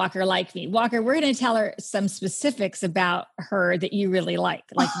asked, does Walker like me? Walker, we're going to tell her some specifics about her that you really like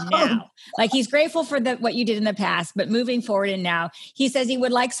now. Like, he's grateful for what you did in the past, but moving forward and now, he says he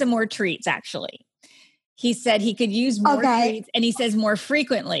would like some more treats, actually. He said he could use more treats, and he says more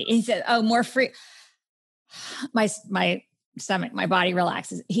frequently. He said, more free. My stomach, my body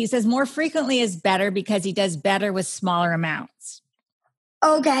relaxes. He says more frequently is better because he does better with smaller amounts.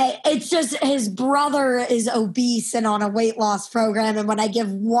 Okay. It's just his brother is obese and on a weight loss program. And when I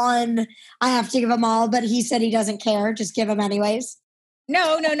give one, I have to give him all, but he said he doesn't care. Just give him anyways.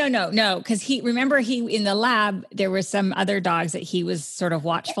 No. Because remember in the lab, there were some other dogs that he was sort of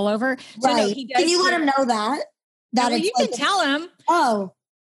watchful over. So right. No, can you let him know that? You can tell him. Oh,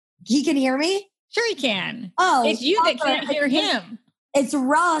 he can hear me? Sure he can. Oh. It's you that can't hear him. It's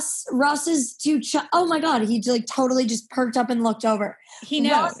Russ. Russ is too oh my God. He totally just perked up and looked over. He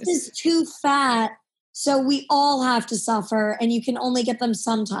knows. Russ is too fat. So we all have to suffer, and you can only get them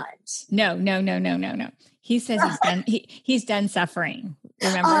sometimes. No. He says he's done suffering.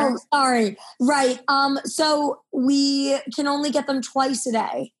 Remember? Oh, sorry. Right. So we can only get them twice a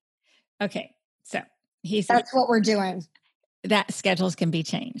day. Okay. So that's what we're doing. That schedules can be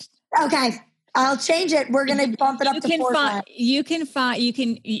changed. Okay. I'll change it. We're going to bump it up to 4 times. You can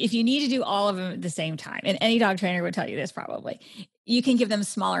if you need to do all of them at the same time, and any dog trainer would tell you this probably, you can give them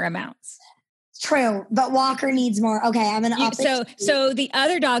smaller amounts. True, but Walker needs more. Okay, I'm going to up it. So the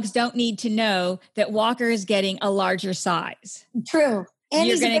other dogs don't need to know that Walker is getting a larger size. True. And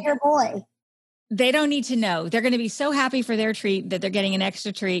he's a bigger boy. They don't need to know. They're going to be so happy for their treat that they're getting an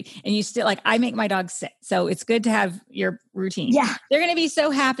extra treat. And you still, I make my dogs sit. So it's good to have your routine. Yeah. They're going to be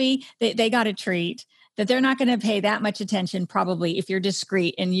so happy that they got a treat that they're not going to pay that much attention, probably, if you're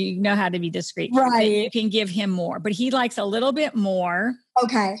discreet and you know how to be discreet. Right. You can give him more. But he likes a little bit more.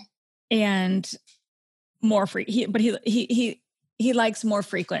 Okay. And more free. He likes more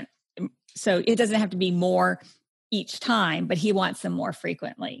frequent. So it doesn't have to be more each time, but he wants them more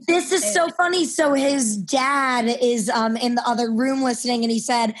frequently. This is so funny. So his dad is in the other room listening, and he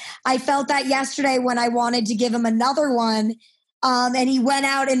said, I felt that yesterday when I wanted to give him another one. And he went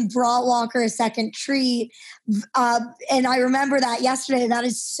out and brought Walker a second treat. And I remember that yesterday. That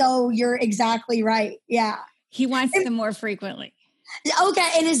is so, you're exactly right. Yeah. He wants them more frequently. Okay.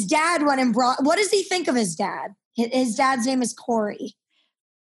 And his dad went and brought, what does he think of his dad? His dad's name is Corey.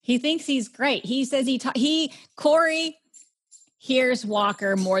 He thinks he's great. He says Corey hears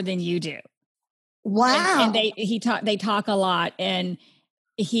Walker more than you do. Wow. And they talk a lot, and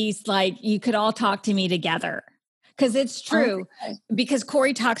he's like, you could all talk to me together. Cause it's true. Okay. Because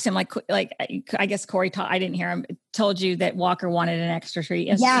Corey talks to him like I guess Corey I didn't hear him, told you that Walker wanted an extra treat.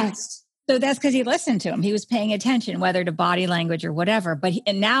 Yes. So that's because he listened to him. He was paying attention, whether to body language or whatever.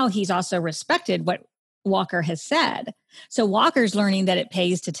 And now he's also respected what Walker has said. So Walker's learning that it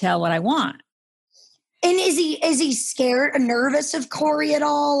pays to tell what I want. And is he scared or nervous of Corey at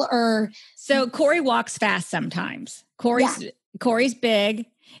all? Or so Corey walks fast sometimes. Corey's big,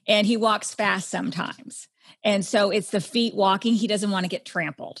 and he walks fast sometimes. And so it's the feet walking. He doesn't want to get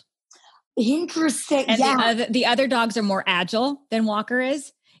trampled. Interesting. And the other dogs are more agile than Walker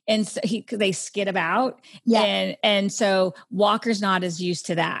is. And so they skid about. Yeah. And so Walker's not as used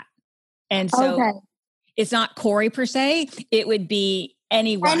to that. And so it's not Corey per se. It would be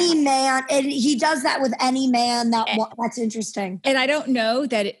anyone. Any man. And he does that with any man. That's interesting. And I don't know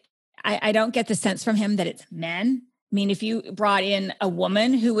that I don't get the sense from him that it's men. I mean, if you brought in a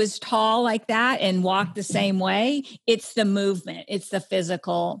woman who was tall like that and walked the same way, it's the movement, it's the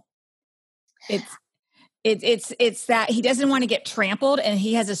physical. It's that he doesn't want to get trampled, and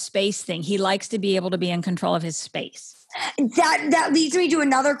he has a space thing. He likes to be able to be in control of his space. That leads me to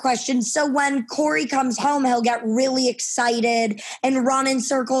another question. So when Corey comes home, he'll get really excited and run in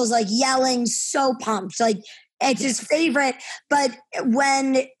circles, like yelling, so pumped, like it's his favorite. But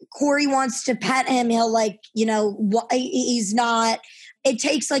when Corey wants to pet him, he'll he's not. It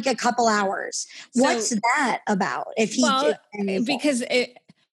takes like a couple hours. What's that about? Because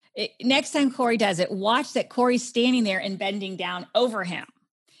next time Corey does it, watch that Corey's standing there and bending down over him.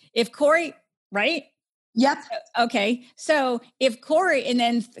 If Corey, right? Yep. Okay. So if Corey, and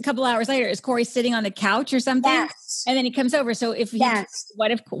then a couple hours later, is Corey sitting on the couch or something? Yes. And then he comes over. So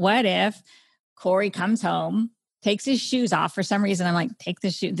what if Corey comes home, takes his shoes off for some reason? I'm like, take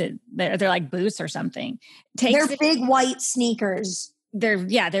the shoe. They're like boots or something. They're big white sneakers.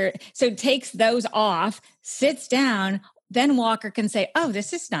 So takes those off, sits down. Then Walker can say, oh,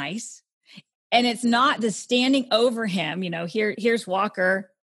 this is nice. And it's not the standing over him, here's Walker.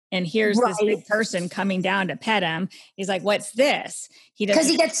 And here's this big person coming down to pet him. He's like, what's this? Because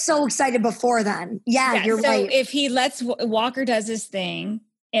he gets so excited before then. Yeah, you're right. So if he lets Walker does his thing,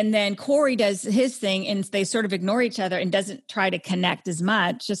 and then Corey does his thing, and they sort of ignore each other and doesn't try to connect as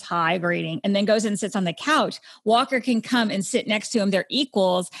much, just hi, greeting, and then goes and sits on the couch, Walker can come and sit next to him. They're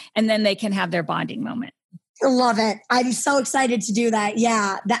equals, and then they can have their bonding moment. Love it. I'm so excited to do that.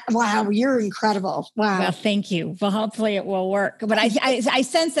 Yeah. Wow. You're incredible. Wow. Well, thank you. Well, hopefully it will work. But I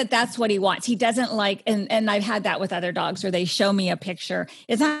sense that that's what he wants. He doesn't like, and I've had that with other dogs where they show me a picture.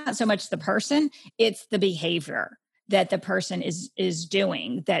 It's not so much the person, it's the behavior that the person is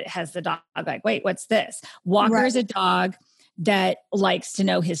doing that has the dog like, wait, what's this? Walker is a dog that likes to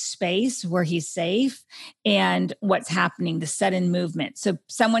know his space, where he's safe, and what's happening, the sudden movement. So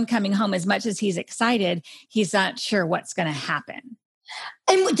someone coming home, as much as he's excited, he's not sure what's going to happen.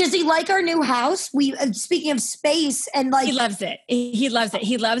 And does he like our new house? Speaking of space, and he loves it. He loves it.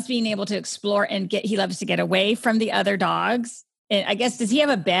 He loves being able to explore he loves to get away from the other dogs. And I guess, does he have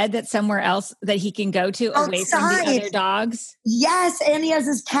a bed that's somewhere else that he can go to away from the other dogs? Yes, and he has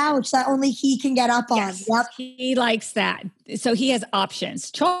his couch that only he can get up on. Yes, yep. He likes that. So he has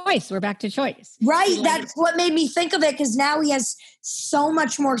options. Choice. We're back to choice. Right. That's what made me think of it, because now he has so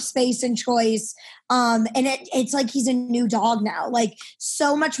much more space and choice. And it's like he's a new dog now, like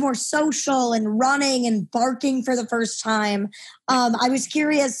so much more social and running and barking for the first time. I was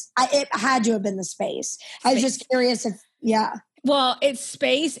curious. It had to have been the space. I was just curious if, yeah. Well, it's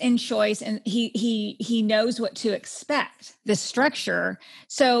space and choice, and he knows what to expect, the structure.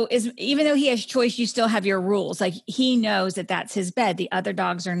 So even though he has choice, you still have your rules. Like, he knows that that's his bed. The other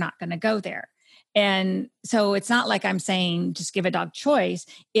dogs are not going to go there. And so it's not like I'm saying just give a dog choice.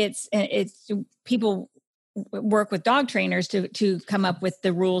 It's people work with dog trainers to come up with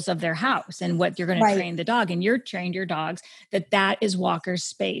the rules of their house and what you're going to train the dog. And you're trained your dogs that is Walker's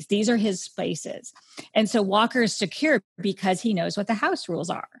space. These are his spaces. And so Walker is secure because he knows what the house rules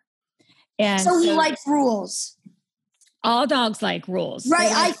are. And so he likes rules. All dogs like rules.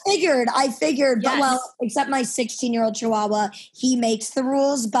 Right. I figured, yes. But well, except my 16-year-old Chihuahua, he makes the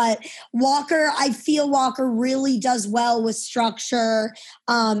rules. But Walker, I feel Walker really does well with structure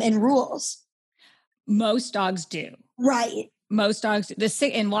and rules. Most dogs do. Right. Most dogs,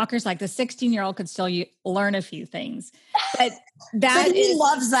 and Walker's like the 16-year-old could still learn a few things. But he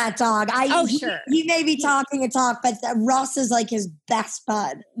loves that dog. Sure. He may be talking a talk, but Russ is like his best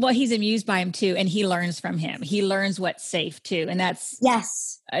bud. Well, he's amused by him too, and he learns from him. He learns what's safe too, and that's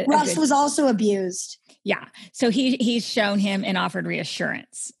Russ was also abused. Yeah, so he's shown him and offered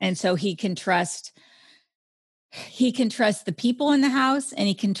reassurance, and so he can trust. He can trust the people in the house, and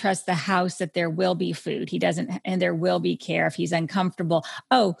he can trust the house that there will be food. And there will be care if he's uncomfortable.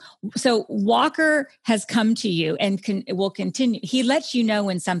 Oh, so Walker has come to you and will continue. He lets you know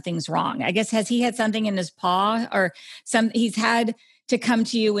when something's wrong. I guess, has he had something in his paw or he's had to come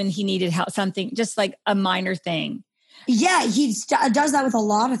to you when he needed help, something just like a minor thing. Yeah. He does that with a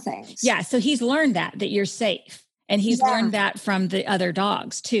lot of things. Yeah. So he's learned that you're safe. And he's learned that from the other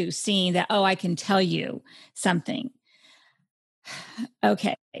dogs too, seeing that, I can tell you something.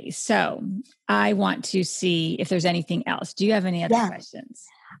 Okay, so I want to see if there's anything else. Do you have any other questions?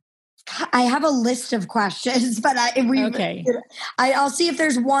 I have a list of questions, but Okay. I'll see if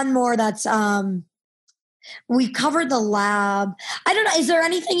there's one more that's we covered the lab. I don't know. Is there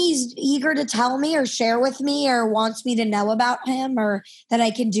anything he's eager to tell me or share with me or wants me to know about him or that I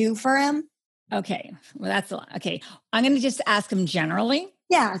can do for him? Okay. Well, that's a lot. Okay. I'm going to just ask him generally.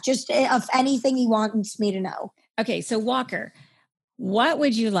 Yeah, just if anything he wants me to know. Okay. So Walker, what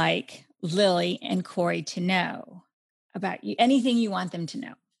would you like Lily and Corey to know about you? Anything you want them to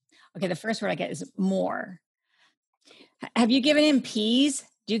know? Okay. The first word I get is more. Have you given him peas?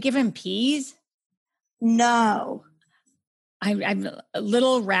 Do you give him peas? No. I'm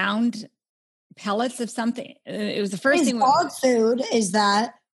little round pellets of something. It was the first thing. Dog food is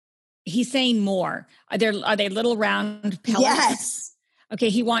that? He's saying more. Are they little round pellets? Yes. Okay,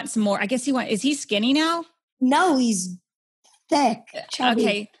 he wants more. I guess is he skinny now? No, he's thick. Chubby.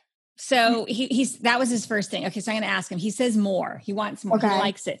 Okay. So he's that was his first thing. Okay, so I'm going to ask him. He says more. He wants more. Okay. He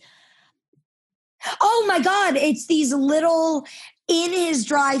likes it. Oh my God. It's these little, in his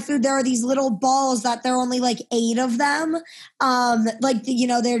dry food, there are these little balls that there are only like 8 of them.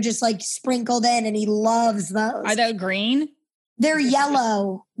 They're just like sprinkled in and he loves those. Are they green? They're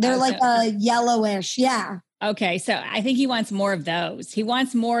yellow. They're like a yellowish. Yeah. Okay. So I think he wants more of those. He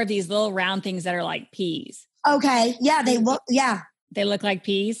wants more of these little round things that are like peas. Okay. Yeah. They look like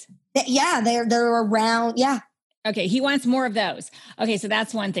peas. They're round. Yeah. Okay. He wants more of those. Okay. So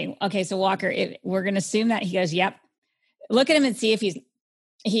that's one thing. Okay. So Walker, we're going to assume that he goes, yep. Look at him and see if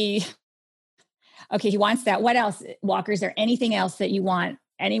he wants that. What else, Walker? Is there anything else that you want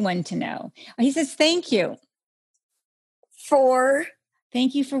anyone to know? He says, thank you.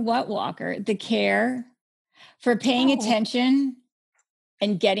 Thank you for what, Walker? The care, for paying attention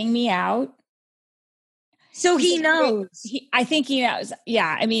and getting me out. So he knows. I think he knows.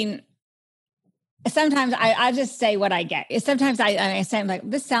 Yeah. I mean, sometimes I just say what I get. Sometimes I say, I'm like,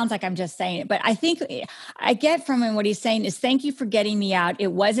 this sounds like I'm just saying it. But I think I get from him what he's saying is, thank you for getting me out.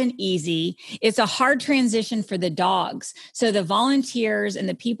 It wasn't easy. It's a hard transition for the dogs. So the volunteers and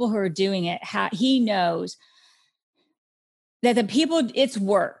the people who are doing it, he knows that it's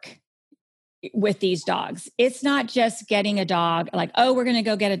work with these dogs. It's not just getting a dog like, oh, we're going to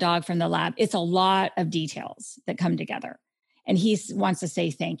go get a dog from the lab. It's a lot of details that come together. And he wants to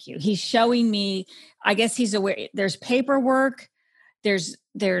say thank you. He's showing me, I guess he's aware there's paperwork, there's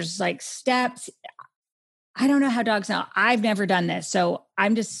like steps. I don't know how dogs know. I've never done this. So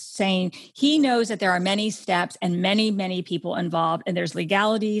I'm just saying he knows that there are many steps and many, many people involved, and there's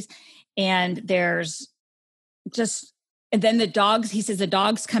legalities and there's just, and then the dogs, he says the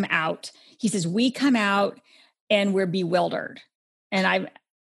dogs come out. He says, we come out and we're bewildered. And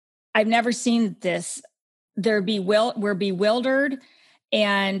I've never seen this. We're bewildered,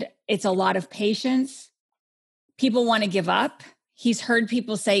 and it's a lot of patience. People want to give up. He's heard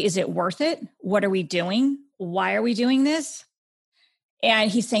people say, is it worth it? What are we doing? Why are we doing this? And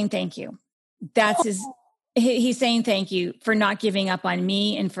he's saying, thank you. He's saying, thank you for not giving up on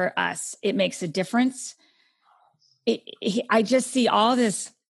me and for us. It makes a difference. I just see all this.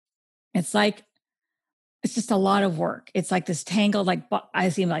 It's just a lot of work. It's like this tangled, I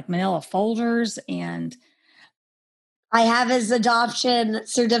see like manila folders, and I have his adoption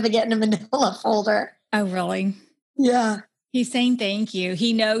certificate in a manila folder. Oh, really? Yeah. He's saying thank you.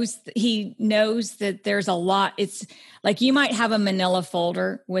 He knows that there's a lot. It's like you might have a manila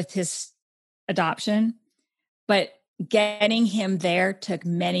folder with his adoption, but getting him there took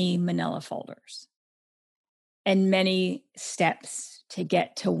many manila folders and many steps to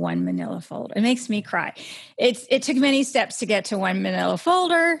get to one manila folder. It makes me cry. It took many steps to get to one manila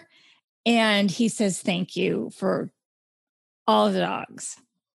folder. And he says, thank you for all of the dogs.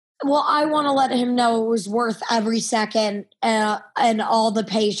 Well, I want to let him know it was worth every second and all the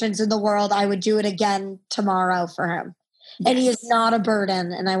patience in the world. I would do it again tomorrow for him. Yes. And he is not a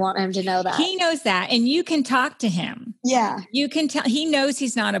burden, and I want him to know that. He knows that, and you can talk to him. Yeah. You can tell. He knows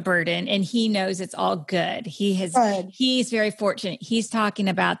he's not a burden, and he knows it's all good. He's very fortunate. He's talking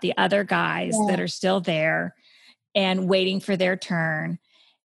about the other guys that are still there and waiting for their turn,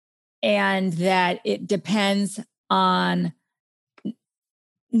 and that it depends on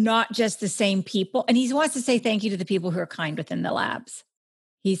not just the same people. And he wants to say thank you to the people who are kind within the labs.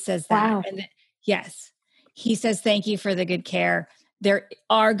 He says that. Wow. And yes, he says thank you for the good care. There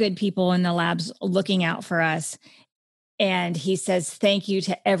are good people in the labs looking out for us. And he says thank you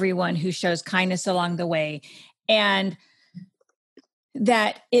to everyone who shows kindness along the way. And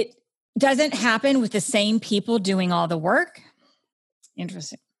that it doesn't happen with the same people doing all the work.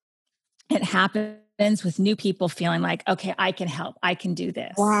 Interesting. It happens with new people feeling like, okay, I can help. I can do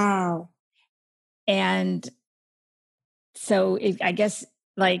this. Wow. And so I guess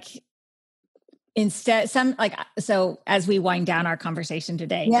like instead, so as we wind down our conversation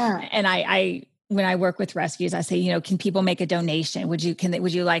today, and I when I work with rescues, I say, can people make a donation? Would you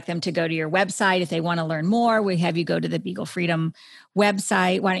like them to go to your website if they want to learn more? We have you go to the Beagle Freedom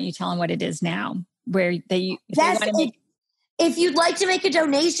website. Why don't you tell them what it is now? If you'd like to make a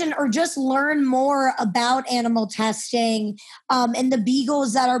donation or just learn more about animal testing and the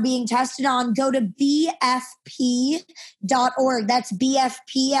beagles that are being tested on, go to bfp.org. That's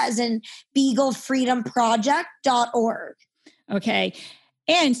BFP as in BeagleFreedomProject.org. Okay.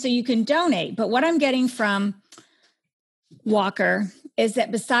 And so you can donate. But what I'm getting from Walker is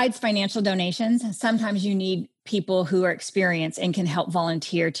that besides financial donations, sometimes you need people who are experienced and can help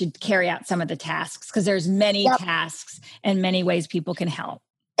volunteer to carry out some of the tasks, because there's many tasks and many ways people can help.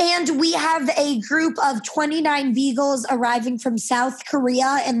 And we have a group of 29 beagles arriving from South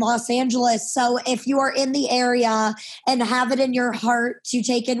Korea and Los Angeles. So if you are in the area and have it in your heart to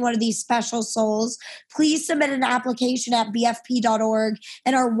take in one of these special souls, please submit an application at bfp.org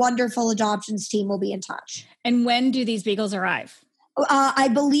and our wonderful adoptions team will be in touch. And when do these beagles arrive? I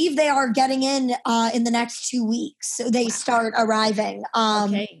believe they are getting in the next 2 weeks. So they start arriving.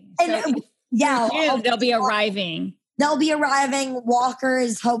 Okay. They'll be arriving. They'll be arriving. Walker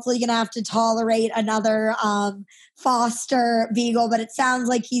is hopefully going to have to tolerate another foster beagle, but it sounds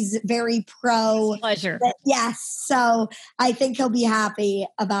like he's very pro. His pleasure. Yes. So I think he'll be happy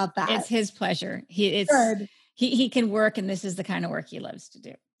about that. It's his pleasure. He can work, and this is the kind of work he loves to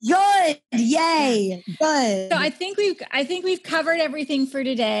do. Good. Yay. Good. So I think we've covered everything for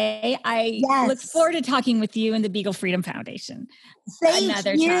today. I look forward to talking with you and the Beagle Freedom Foundation. Thank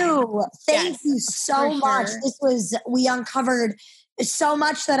you. Thank you so much. Sure. We uncovered so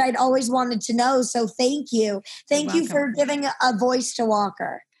much that I'd always wanted to know. So thank you. Thank you for giving a voice to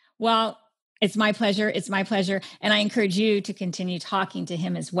Walker. Well, it's my pleasure. It's my pleasure. And I encourage you to continue talking to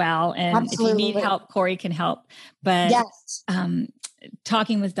him as well. And Absolutely. If you need help, Corey can help. But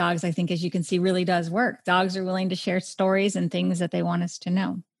talking with dogs, I think, as you can see, really does work. Dogs are willing to share stories and things that they want us to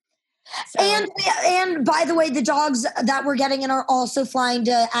know. So, and by the way, the dogs that we're getting in are also flying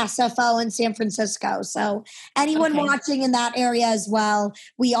to SFO in San Francisco. So anyone watching in that area as well,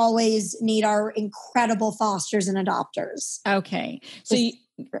 we always need our incredible fosters and adopters. Okay. So you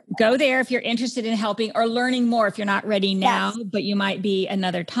go there if you're interested in helping or learning more. If you're not ready now, but you might be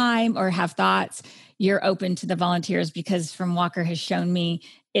another time or have thoughts, you're open to the volunteers, because from Walker has shown me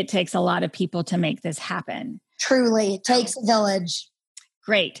it takes a lot of people to make this happen. Truly, it takes a village.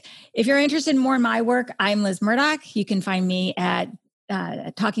 Great. If you're interested in more in my work, I'm Liz Murdoch. You can find me at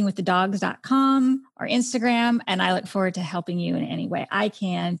talkingwiththedogs.com or Instagram, and I look forward to helping you in any way I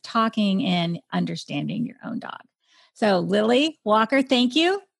can, talking and understanding your own dog. So Lily, Walker, thank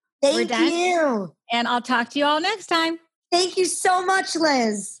you. Thank you. And I'll talk to you all next time. Thank you so much,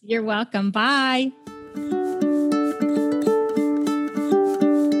 Liz. You're welcome. Bye.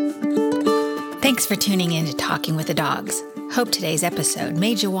 Thanks for tuning in to Talking with the Dogs. Hope today's episode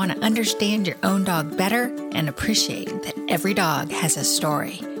made you want to understand your own dog better and appreciate that every dog has a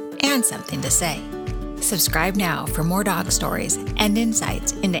story and something to say. Subscribe now for more dog stories and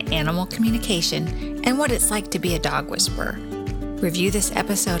insights into animal communication and what it's like to be a dog whisperer. Review this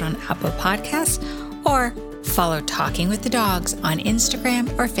episode on Apple Podcasts or follow Talking with the Dogs on Instagram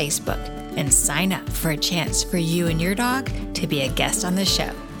or Facebook and sign up for a chance for you and your dog to be a guest on the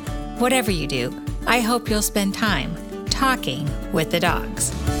show. Whatever you do, I hope you'll spend time talking with the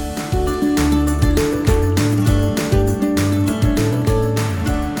dogs.